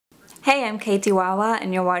Hey, I'm Catiewahwah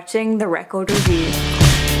and you're watching The Record Review.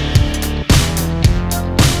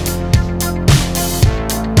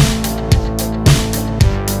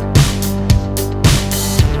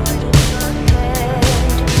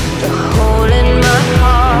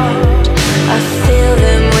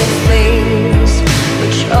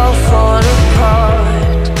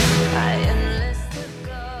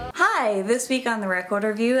 Hi, this week on The Record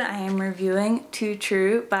Review I am reviewing Too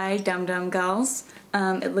True by Dum Dum Girls.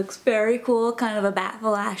 It looks very cool, kind of a Bat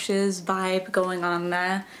for Lashes vibe going on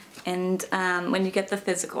there. And when you get the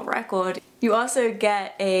physical record, you also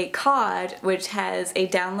get a card which has a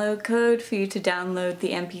download code for you to download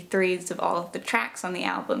the MP3s of all of the tracks on the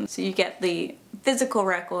album. So you get the physical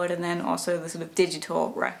record and then also the sort of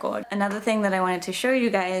digital record. Another thing that I wanted to show you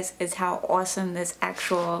guys is how awesome this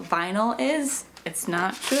actual vinyl is. It's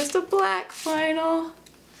not just a black vinyl,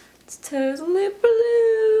 it's totally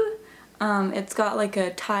blue. It's got like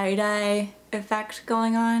a tie-dye effect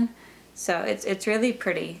going on, so it's really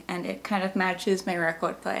pretty and it kind of matches my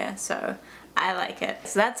record player, so I like it.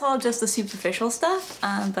 So that's all just the superficial stuff,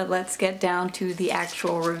 but let's get down to the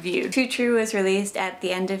actual review. Too True was released at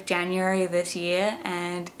the end of January this year,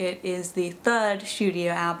 and it is the third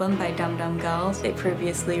studio album by Dum Dum Girls. They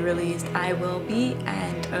previously released I Will Be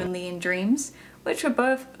and Only in Dreams, which were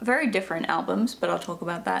both very different albums, but I'll talk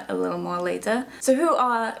about that a little more later. So who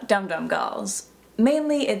are Dum Dum Girls?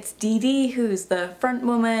 Mainly it's Dee Dee, who's the front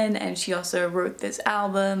woman, and she also wrote this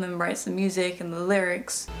album and writes the music and the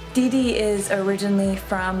lyrics. Dee Dee is originally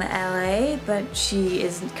from LA, but she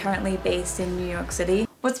is currently based in New York City.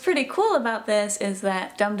 What's pretty cool about this is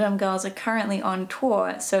that Dum Dum Girls are currently on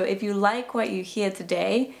tour, so if you like what you hear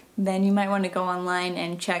today, then you might want to go online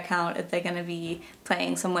and check out if they're going to be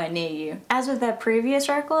playing somewhere near you. As with their previous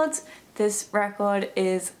records, this record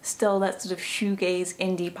is still that sort of shoegaze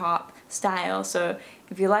indie pop style, so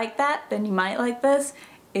if you like that, then you might like this.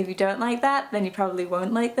 If you don't like that, then you probably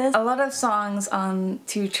won't like this. A lot of songs on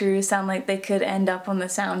Too True sound like they could end up on the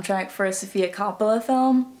soundtrack for a Sofia Coppola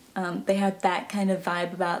film. They had that kind of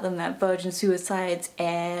vibe about them, that Virgin Suicide's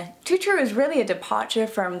air. Too True is really a departure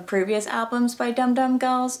from previous albums by Dum Dum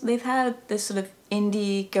Girls. They've had this sort of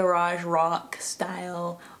indie garage rock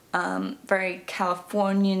style, very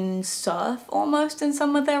Californian surf almost in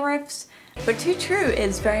some of their riffs. But Too True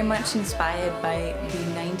is very much inspired by the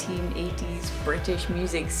 1980s British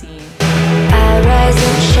music scene. I rise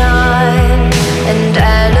and shine, and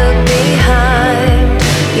I look behind.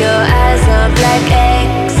 Your eyes are black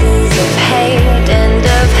X's of hate and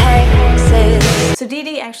of hexes. So Dee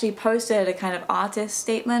Dee actually posted a kind of artist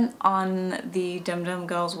statement on the Dum Dum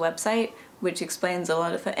Girls website, which explains a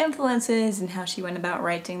lot of her influences and how she went about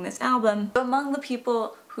writing this album. But among the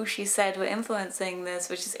people who she said were influencing this,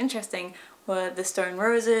 which is interesting, were the Stone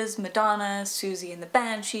Roses, Madonna, Susie and the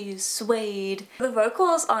Banshees, Suede. The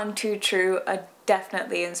vocals on Too True are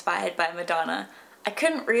definitely inspired by Madonna. I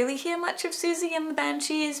couldn't really hear much of Susie and the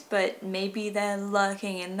Banshees, but maybe they're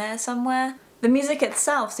lurking in there somewhere. The music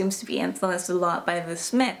itself seems to be influenced a lot by the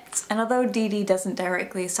Smiths, and although Dee Dee doesn't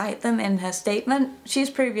directly cite them in her statement,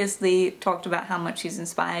 she's previously talked about how much she's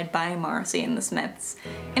inspired by Morrissey and the Smiths.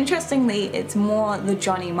 Interestingly, it's more the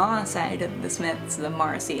Johnny Marr side of the Smiths than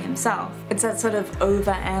Morrissey himself. It's that sort of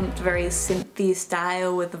overamped, very synthy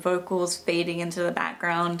style with the vocals fading into the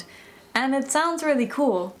background, and it sounds really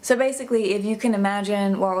cool. So basically, if you can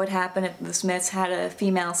imagine what would happen if the Smiths had a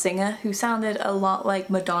female singer who sounded a lot like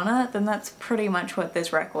Madonna, then that's pretty much what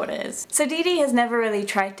this record is. So Dee Dee has never really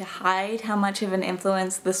tried to hide how much of an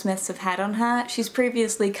influence the Smiths have had on her. She's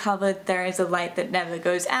previously covered There Is a Light That Never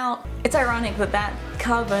Goes Out. It's ironic that that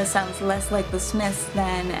cover sounds less like the Smiths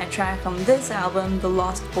than a track on this album, The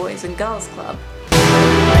Lost Boys and Girls Club.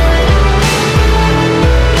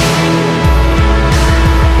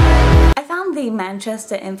 The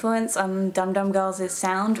Manchester influence on Dum Dum Girls'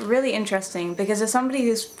 sound really interesting, because as somebody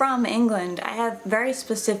who's from England, I have very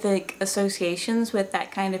specific associations with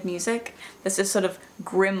that kind of music. There's this sort of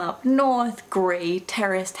grim up north, grey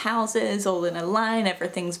terraced houses all in a line,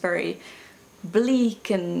 everything's very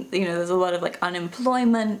bleak and, you know, there's a lot of like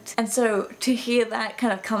unemployment. And so to hear that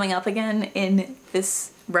kind of coming up again in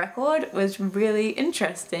this record was really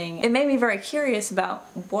interesting. It made me very curious about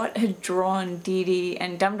what had drawn Dee Dee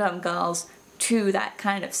and Dum Dum Girls to that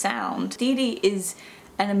kind of sound. Dee Dee is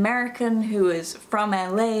an American who is from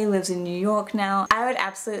LA, lives in New York now. I would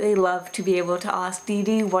absolutely love to be able to ask Dee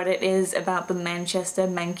Dee what it is about the Manchester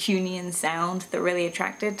Mancunian sound that really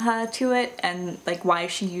attracted her to it, and like why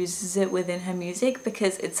she uses it within her music,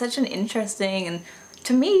 because it's such an interesting and,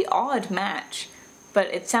 to me, odd match.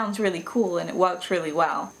 But it sounds really cool and it works really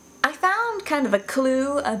well. I found kind of a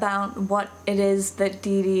clue about what it is that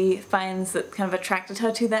Dee Dee finds that kind of attracted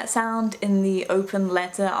her to that sound in the open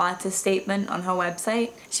letter artist statement on her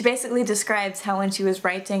website. She basically describes how when she was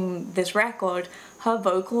writing this record, her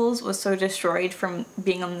vocals were so destroyed from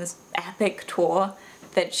being on this epic tour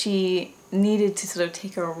that she needed to sort of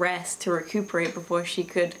take a rest to recuperate before she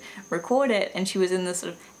could record it, and she was in this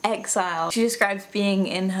sort of exile. She describes being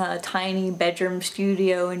in her tiny bedroom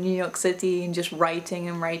studio in New York City and just writing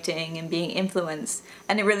and being influenced,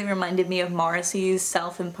 and it really reminded me of Morrissey's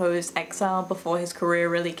self-imposed exile before his career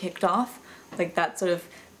really kicked off. Like that sort of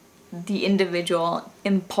the individual,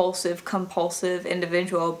 impulsive, compulsive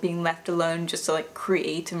individual being left alone just to like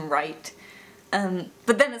create and write.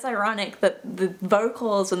 But then it's ironic that the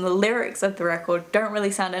vocals and the lyrics of the record don't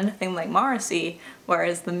really sound anything like Morrissey,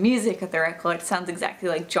 whereas the music of the record sounds exactly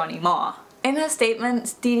like Johnny Marr. In her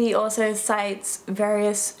statements, Dee Dee also cites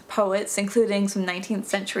various poets, including some 19th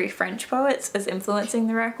century French poets, as influencing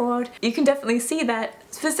the record. You can definitely see that.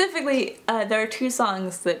 Specifically, there are two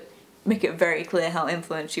songs that make it very clear how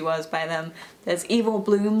influenced she was by them. There's Evil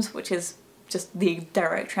Blooms, which is just the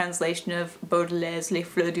direct translation of Baudelaire's Les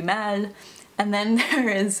Fleurs du Mal, and then there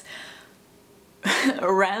is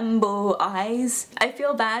Rimbaud Eyes. I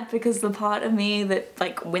feel bad because the part of me that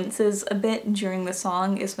like winces a bit during the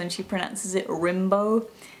song is when she pronounces it Rimbaud,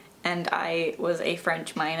 and I was a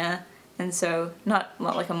French minor, and so not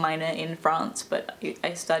like a minor in France, but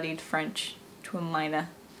I studied French to a minor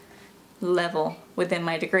level within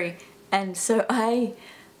my degree, and so I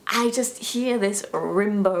just hear this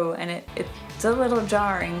Rimbaud and it's a little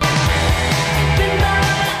jarring.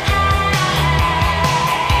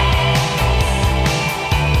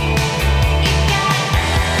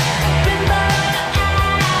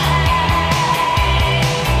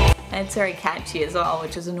 It's very catchy as well,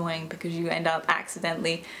 which is annoying because you end up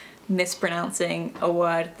accidentally mispronouncing a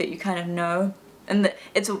word that you kind of know. And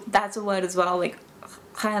that's a word as well, like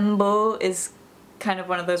Rimbaud is kind of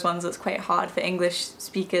one of those ones that's quite hard for English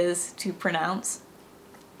speakers to pronounce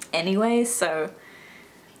anyway, so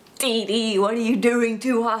Dee Dee, what are you doing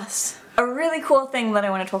to us? A really cool thing that I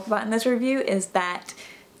want to talk about in this review is that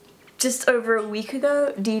just over a week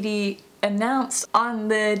ago, Dee Dee announced on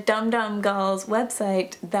the Dum Dum Girls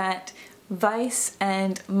website that Vice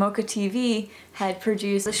and Mocha TV had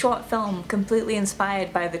produced a short film completely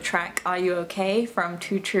inspired by the track Are You Okay from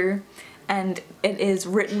Too True, and it is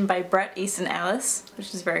written by Bret Easton Ellis,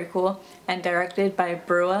 which is very cool, and directed by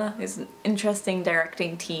Brewer. It's an interesting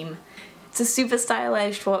directing team. It's a super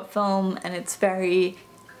stylized short film and it's very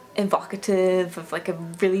evocative of like a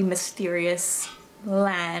really mysterious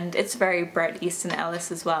land. It's very Bret Easton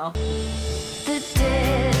Ellis as well.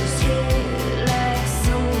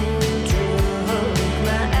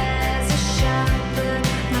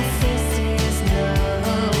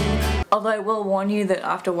 Although I will warn you that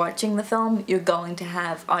after watching the film, you're going to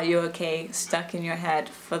have Are You Okay stuck in your head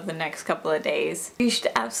for the next couple of days. You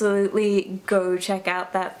should absolutely go check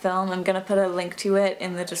out that film. I'm gonna put a link to it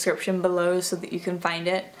in the description below so that you can find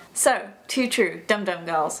it. So, Too True, Dum Dum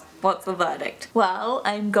Girls, what's the verdict? Well,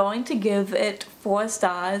 I'm going to give it 4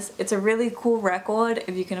 stars. It's a really cool record,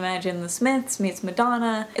 if you can imagine the Smiths meets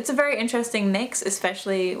Madonna. It's a very interesting mix,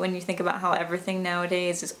 especially when you think about how everything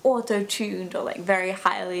nowadays is auto-tuned or like very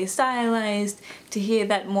highly stylized. To hear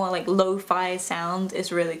that more like lo-fi sound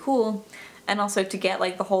is really cool. And also to get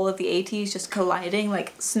like the whole of the 80s just colliding,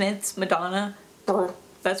 like Smiths, Madonna,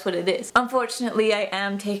 that's what it is. Unfortunately, I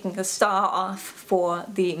am taking a star off for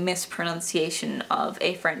the mispronunciation of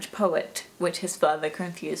a French poet, which has further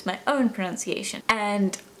confused my own pronunciation.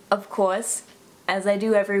 And of course, as I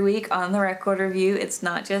do every week on the record review, it's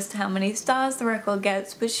not just how many stars the record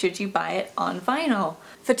gets, but should you buy it on vinyl.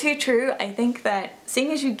 For Too True, I think that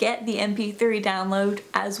seeing as you get the MP3 download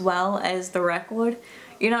as well as the record,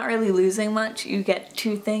 you're not really losing much. You get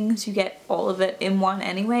 2 things, you get all of it in one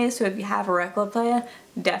anyway, so if you have a record player,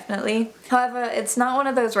 definitely. However, it's not one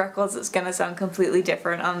of those records that's gonna sound completely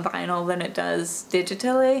different on vinyl than it does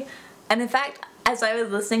digitally. And in fact, as I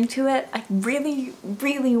was listening to it, I really,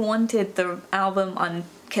 really wanted the album on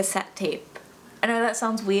cassette tape. I know that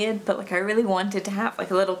sounds weird, but like I really wanted to have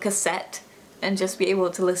like a little cassette and just be able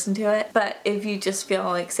to listen to it. But if you just feel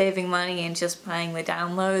like saving money and just buying the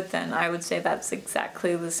download, then I would say that's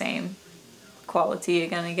exactly the same quality you're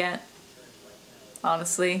gonna get,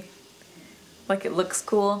 honestly. Like, it looks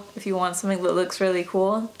cool. If you want something that looks really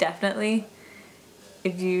cool, definitely.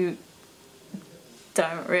 If you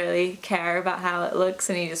don't really care about how it looks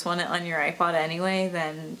and you just want it on your iPod anyway,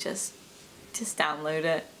 then just download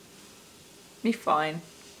it. Be fine.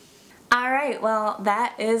 Alright, well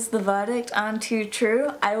that is the verdict on Too True.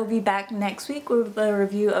 I will be back next week with a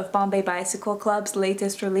review of Bombay Bicycle Club's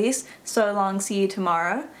latest release, So Long See You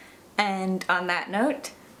Tomorrow. And on that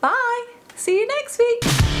note, bye! See you next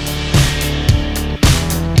week!